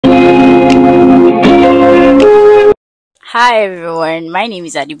Hi everyone, my name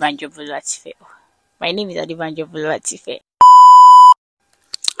is Adibanjo Bulatife.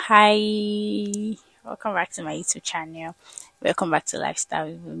 Hi, welcome back to my YouTube channel. Welcome back to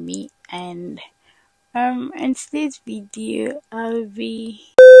Lifestyle with me. And in today's video, I'll be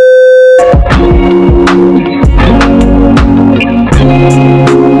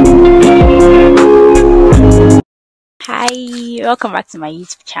Hi, welcome back to my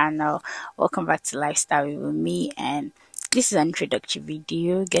YouTube channel. Welcome back to Lifestyle with me, and this is an introductory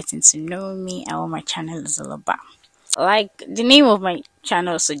video, getting to know me and what my channel is all about. Like the name of my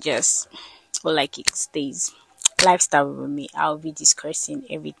channel suggests, or like it stays, Lifestyle with me. I'll be discussing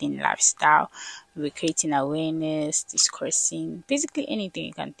everything lifestyle. We'll be creating awareness, discussing basically anything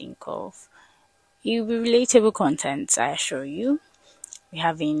you can think of. It will be relatable content, I assure you. We're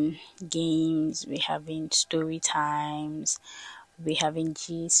having games, we're having story times, we're having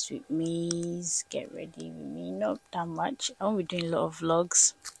gist with me. Get ready with me, not that much. I won't be doing a lot of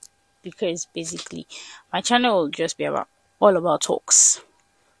vlogs because basically my channel will just be about all about talks,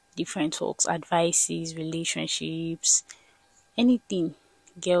 different talks, advices, relationships, anything,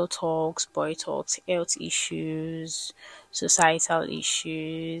 girl talks, boy talks, health issues, societal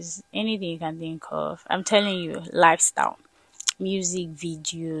issues, anything you can think of. I'm telling you, lifestyle, music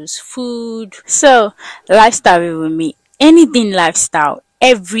videos, food. So lifestyle with me, anything lifestyle,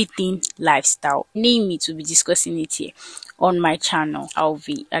 everything lifestyle. Name me to be discussing it here on my channel. I'll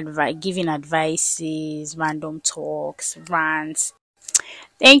be giving advices, random talks, rants.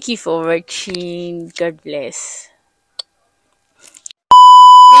 Thank you for watching. God bless.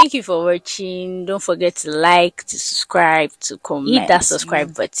 Thank you for watching. Don't forget to like, to subscribe, to comment. Hit that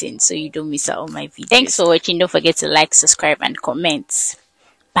subscribe button so you don't miss out on my videos. Thanks for watching. Don't forget to like, subscribe, and comment.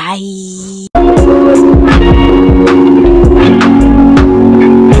 Bye.